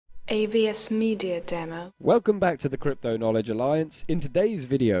AVS Media Demo. Welcome back to the Crypto Knowledge Alliance. In today's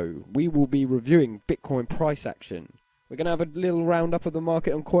video, we will be reviewing Bitcoin price action. We're going to have a little roundup of the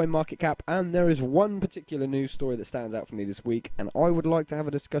market on CoinMarketCap, and there is one particular news story that stands out for me this week, and I would like to have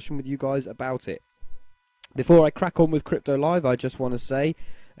a discussion with you guys about it. Before I crack on with Crypto Live, I just want to say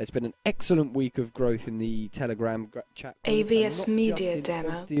it's been an excellent week of growth in the Telegram chat group. AVS Media Demo. Demo.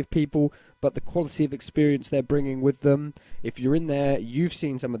 Quantity of people, but the quality of experience they're bringing with them. If you're in there, you've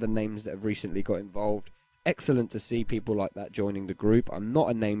seen some of the names that have recently got involved. Excellent to see people like that joining the group. I'm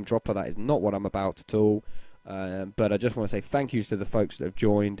not a name dropper. That is not what I'm about at all. But I just want to say thank yous to the folks that have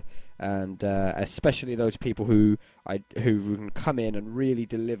joined, and especially those people who can come in and really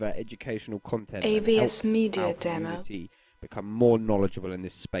deliver educational content. AVS Media Demo. Become more knowledgeable in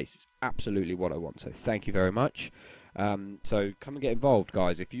this space. It's absolutely what I want. So thank you very much. So come and get involved,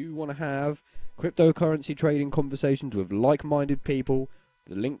 guys. If you want to have cryptocurrency trading conversations with like-minded people,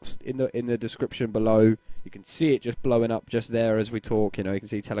 the links in the description below. You can see it just blowing up just there as we talk. You know, you can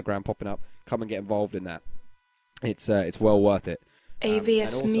see Telegram popping up. Come and get involved in that. It's well worth it.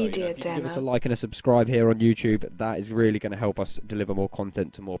 AVS also, Media if you Demo. give us a like and a subscribe here on YouTube, that is really going to help us deliver more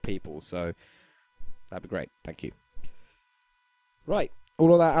content to more people. So that'd be great. Thank you. Right,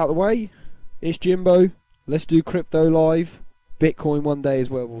 all of that out of the way. It's Jimbo. Let's do Crypto Live. Bitcoin one day is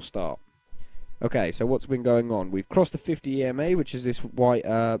where we'll start. Okay, so what's been going on? We've crossed the 50 EMA, which is this white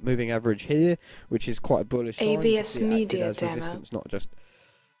moving average here, which is quite a bullish sign. AVS Media Demo. Resistance, not just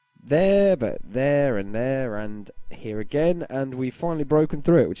there, but there, and here again, and we've finally broken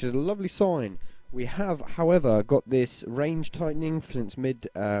through it, which is a lovely sign. We have, however, got this range tightening since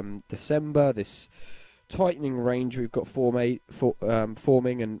mid-December, this tightening range we've got forming,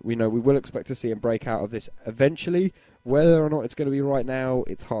 and we know we will expect to see a breakout of this eventually. Whether or not it's going to be right now,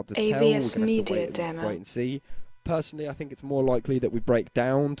 it's hard to tell. AVS We're Media wait Demo. and see. Personally, I think it's more likely that we break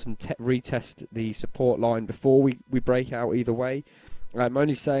down and retest the support line before we break out either way. I'm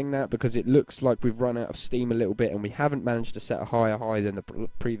only saying that because it looks like we've run out of steam a little bit, and we haven't managed to set a higher high than the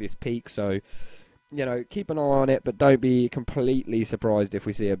previous peak. So, you know, keep an eye on it, but don't be completely surprised if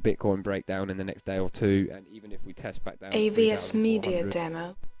we see a Bitcoin breakdown in the next day or two, and even if we test back down. AVS Media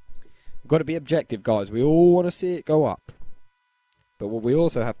Demo. We've got to be objective, guys. We all want to see it go up. But what we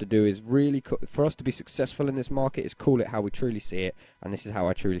also have to do is really, for us to be successful in this market, is call it how we truly see it, and this is how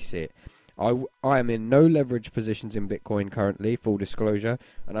I truly see it. I am in no leverage positions in Bitcoin currently, full disclosure,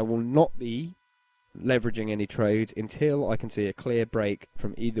 and I will not be leveraging any trades until I can see a clear break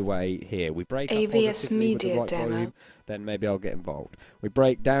from either way here. We break up AVS positively with the Media right Demo. volume, then maybe I'll get involved. We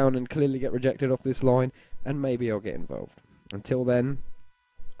break down and clearly get rejected off this line, and maybe I'll get involved. Until then,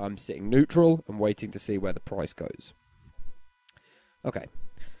 I'm sitting neutral and waiting to see where the price goes. Okay.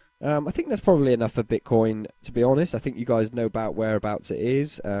 I think that's probably enough for Bitcoin, to be honest. I think you guys know about whereabouts it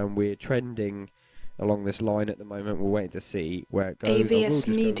is. We're trending along this line at the moment. We're waiting to see where it goes. AVS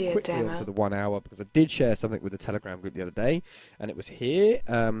I will Media just go quickly Demo. onto the 1 hour, because I did share something with the Telegram group the other day, and it was here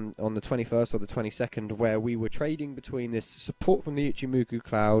on the 21st or the 22nd, where we were trading between this support from the Ichimoku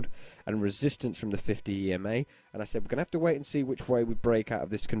cloud and resistance from the 50 EMA, and I said we're going to have to wait and see which way we break out of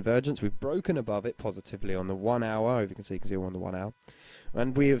this convergence. We've broken above it positively on the 1 hour. If you can see we're on the 1 hour.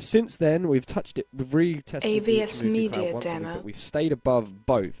 And we have since then, we've touched it, we've retested AVS the Ichimoku Media cloud once, Demo. but we've stayed above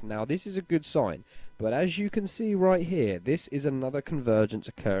both. Now this is a good sign, but as you can see right here, this is another convergence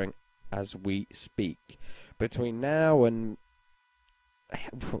occurring as we speak. Between now and,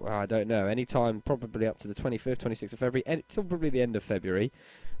 I don't know, any time probably up to the 25th, 26th of February, and it's probably the end of February,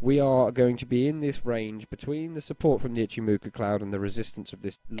 we are going to be in this range between the support from the Ichimoku cloud and the resistance of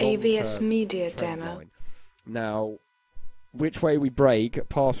this AVS long-term Media trend Demo. line. Now, which way we break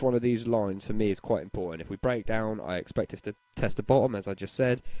past one of these lines for me is quite important. If we break down, I expect us to test the bottom, as I just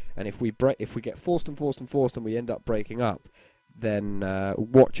said, and if we get forced and we end up breaking up, then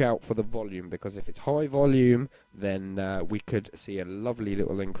watch out for the volume, because if it's high volume, then we could see a lovely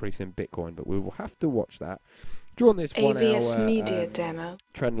little increase in Bitcoin, but we will have to watch that. Drawn this 1 AVS hour Media Demo.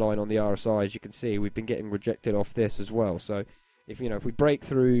 trend line on the RSI, as you can see, we've been getting rejected off this as well. So if we break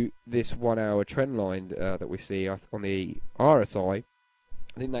through this 1 hour trend line that we see on the RSI,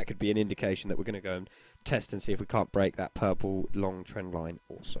 I think that could be an indication that we're going to go and test and see if we can't break that purple long trend line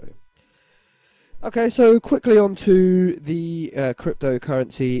also. Okay, so quickly on to the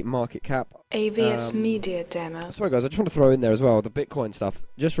cryptocurrency market cap. AVS Media Demo. Sorry guys, I just want to throw in there as well the Bitcoin stuff.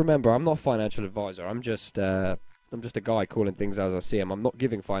 Just remember, I'm not a financial advisor. I'm just a guy calling things as I see them. I'm not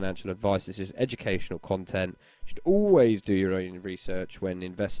giving financial advice. This is educational content. You should always do your own research when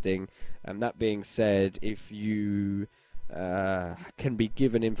investing. And that being said, if you can be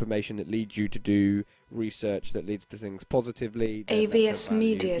given information that leads you to do research that leads to things positively, then that's AVS of value,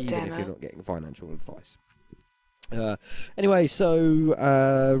 Media even if Demo. you're not getting financial advice. Anyway,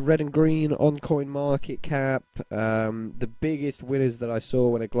 so red and green on coin market cap. The biggest winners that I saw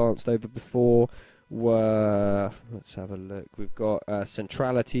when I glanced over before were, let's have a look. We've got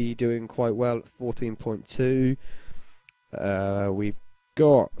Centrality doing quite well at 14.2. We've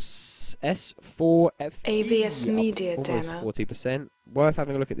got S4FE AVS up Media almost Demo. 40%. Worth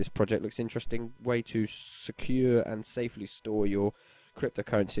having a look at this project. Looks interesting. Way to secure and safely store your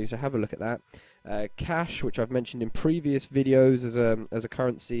cryptocurrency. So have a look at that. Cash, which I've mentioned in previous videos as a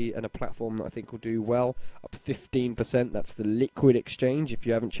currency and a platform that I think will do well, up 15%. That's the Liquid Exchange. If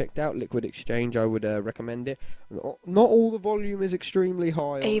you haven't checked out Liquid Exchange, I would recommend it. Not all the volume is extremely high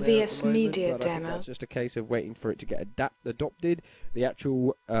on there at AVS the moment, Media but I think Demo. that's just a case of waiting for it to get adopted. The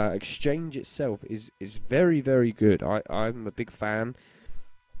actual exchange itself is very, very good. I'm a big fan.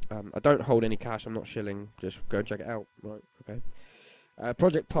 I don't hold any cash. I'm not shilling. Just go and check it out. Right, okay.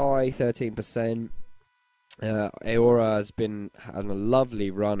 Project Pi, 13%. Aora has been having a lovely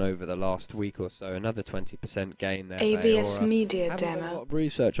run over the last week or so. Another 20% gain there. AVS Aora. Media Haven't done a lot Demo. of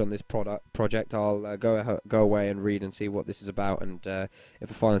research on this project. I'll go away and read and see what this is about. And if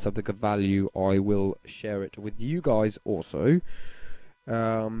I find something of value, I will share it with you guys also.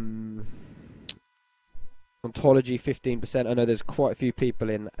 Ontology, 15%. I know there's quite a few people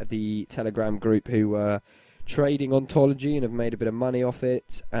in the Telegram group who are trading Ontology and have made a bit of money off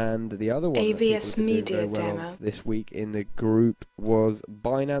it. And the other one that people AVS have been doing Media very well Demo. of this week in the group was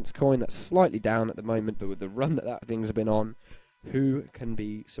Binance Coin. That's slightly down at the moment, but with the run that thing's been on, who can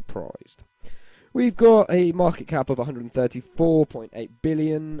be surprised? We've got a market cap of 134.8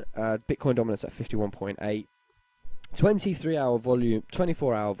 billion. Bitcoin dominance at 51.8. 24-hour volume,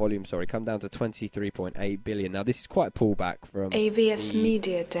 come down to 23.8 billion. Now this is quite a pullback from AVS the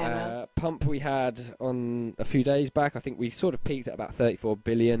Media Demo. pump we had on a few days back. I think we sort of peaked at about 34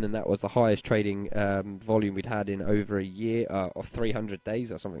 billion, and that was the highest trading volume we'd had in over a year, of 300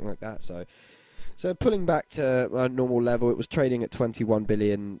 days or something like that. So pulling back to a normal level, it was trading at 21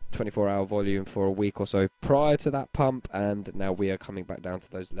 billion 24-hour volume for a week or so prior to that pump, and now we are coming back down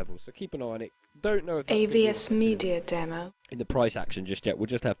to those levels. So keep an eye on it. Don't know if that's AVS Media Demo. in the price action just yet. We'll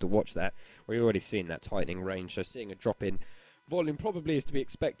just have to watch that. We've already seen that tightening range, so seeing a drop in volume probably is to be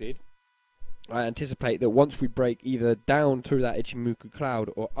expected. I anticipate that once we break either down through that Ichimoku cloud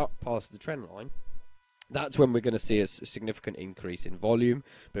or up past the trend line, that's when we're going to see a significant increase in volume,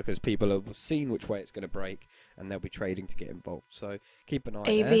 because people have seen which way it's going to break and they'll be trading to get involved. So keep an eye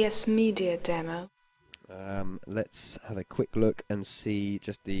there. AVS Media Demo. Let's have a quick look and see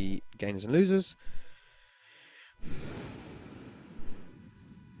just the gainers and losers.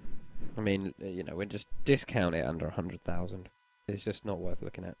 I mean, we just discount it under 100,000. It's just not worth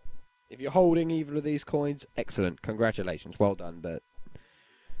looking at. If you're holding either of these coins, excellent, congratulations, well done. But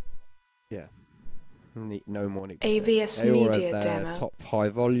yeah, no more. AVS Media Demo. Top high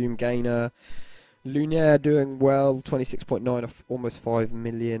volume gainer. Lunaire doing well, 26.9 off almost $5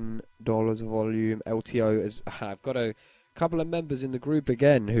 million of volume. LTO I've got a couple of members in the group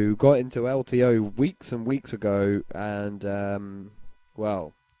again who got into LTO weeks and weeks ago, and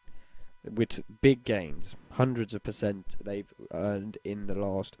well, with big gains, hundreds of percent they've earned in the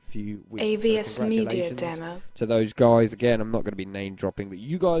last few weeks. AVS So Media congratulations Demo. to those guys. Again, I'm not going to be name dropping, but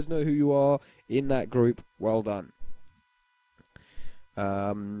you guys know who you are in that group. Well done.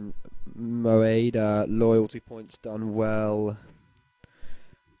 Moed, loyalty points done well.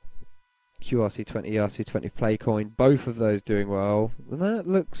 QRC20, ERC20 Playcoin, both of those doing well. And that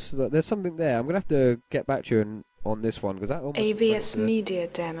looks like there's something there. I'm going to have to get back to you on this one, because that almost AVS Media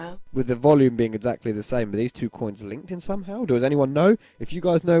Demo. with the volume being exactly the same, but these two coins linked in somehow. Does anyone know? If you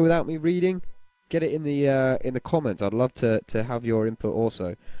guys know without me reading, get it in the comments. I'd love to have your input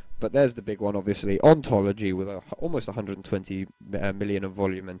also. But there's the big one, obviously. Ontology with almost 120 million of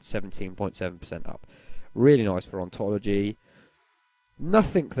volume and 17.7% up. Really nice for Ontology.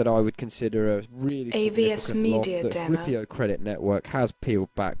 Nothing that I would consider a really AVS significant Media loss. The Demo. Ripio Credit Network has peeled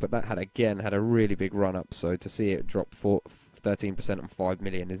back, but that had a really big run up. So to see it drop 13% on 5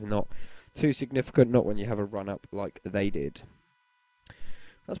 million is not too significant. Not when you have a run up like they did.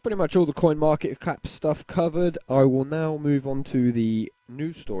 That's pretty much all the coin market cap stuff covered. I will now move on to the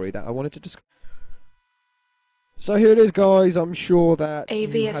news story that I wanted to discuss. So here it is, guys. I'm sure that you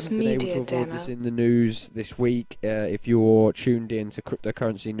AVS haven't been able Media to avoid Demo. this in the news this week. If you're tuned in to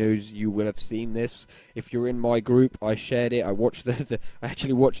cryptocurrency news, you will have seen this. If you're in my group, I shared it. I watched I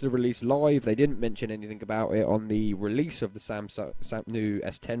actually watched the release live. They didn't mention anything about it on the release of the Samsung new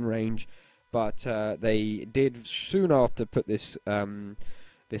S10 range. but they did soon after put this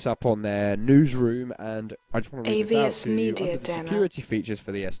this up on their newsroom, and I just want to read this out to you. Media Under the demo. security features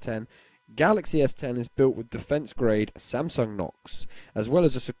for the S10, Galaxy S10 is built with defense-grade Samsung Knox, as well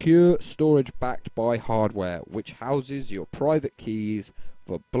as a secure storage backed by hardware, which houses your private keys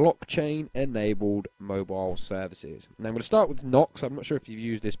for blockchain-enabled mobile services. Now I'm going to start with Knox. I'm not sure if you've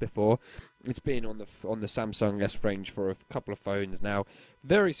used this before. It's been on the Samsung S range for a couple of phones now.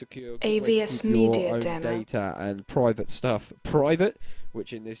 Very secure. Good way to AVS keep Media your own Demo. data and private stuff private,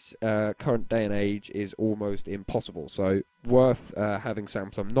 which in this current day and age is almost impossible. So worth having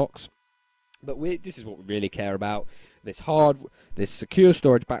Samsung Knox. But this is what we really care about. This secure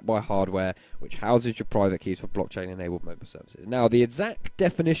storage backed by hardware, which houses your private keys for blockchain-enabled mobile services. Now, the exact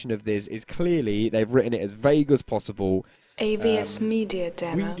definition of this is clearly, they've written it as vague as possible. AVS Media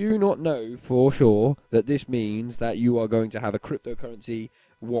Demo. We do not know for sure that this means that you are going to have a cryptocurrency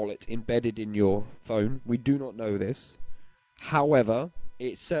wallet embedded in your phone. We do not know this. However,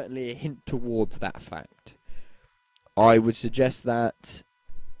 it's certainly a hint towards that fact. I would suggest that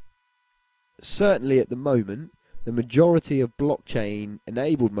certainly at the moment, the majority of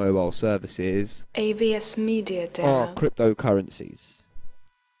blockchain-enabled mobile services AVS Media Demo. are cryptocurrencies.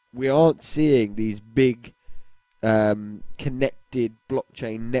 We aren't seeing these big connected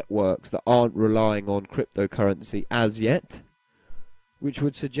blockchain networks that aren't relying on cryptocurrency as yet, which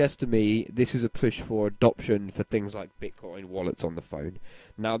would suggest to me this is a push for adoption for things like Bitcoin wallets on the phone.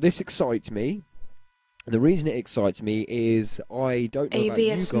 Now, this excites me. The reason it excites me is I don't know about you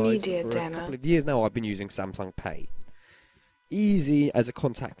guys, but Media for Demo. a couple of years now I've been using Samsung Pay. Easy as a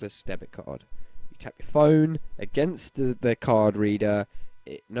contactless debit card. You tap your phone against the card reader.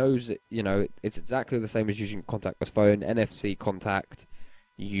 It knows that, you know, it's exactly the same as using a contactless phone, NFC contact.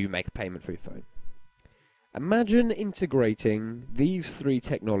 You make a payment for your phone. Imagine integrating these three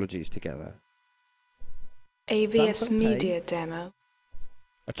technologies together. AVS Samsung Media Pay, Demo.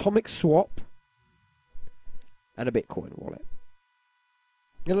 Atomic Swap, and a Bitcoin wallet.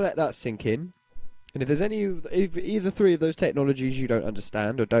 I'm going to let that sink in. And if there's either three of those technologies you don't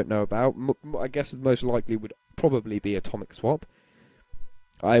understand or don't know about, I guess the most likely would probably be Atomic Swap.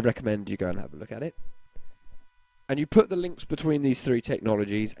 I recommend you go and have a look at it. And you put the links between these three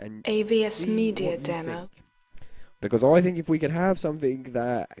technologies and AVS see Media what you Demo. think. Because I think if we could have something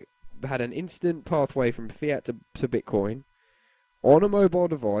that had an instant pathway from fiat to Bitcoin on a mobile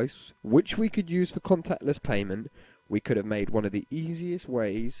device, which we could use for contactless payment, we could have made one of the easiest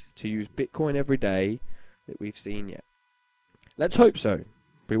ways to use Bitcoin every day that we've seen yet. Let's hope so.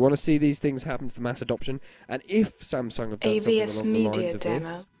 We want to see these things happen for mass adoption, and if Samsung have done AVS something along the Media lines of Demo.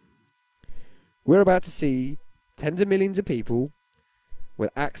 this, we're about to see tens of millions of people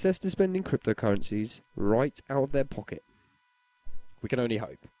with access to spending cryptocurrencies right out of their pocket. We can only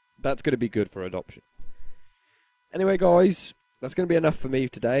hope. That's going to be good for adoption. Anyway, guys, that's going to be enough for me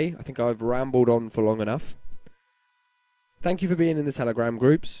today. I think I've rambled on for long enough. Thank you for being in the Telegram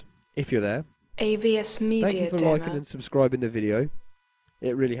groups, if you're there. AVS Media Thank you for Demo. liking and subscribing the video.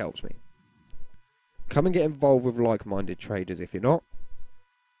 It really helps me. Come and get involved with like-minded traders if you're not.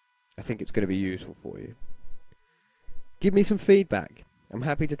 I think it's going to be useful for you. Give me some feedback. I'm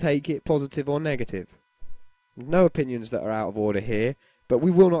happy to take it, positive or negative. No opinions that are out of order here, but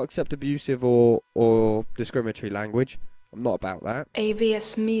we will not accept abusive or discriminatory language. I'm not about that.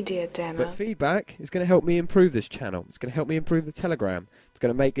 AVS Media Demo. But feedback is going to help me improve this channel. It's going to help me improve the Telegram. It's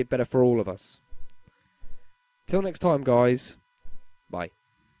going to make it better for all of us. Till next time, guys.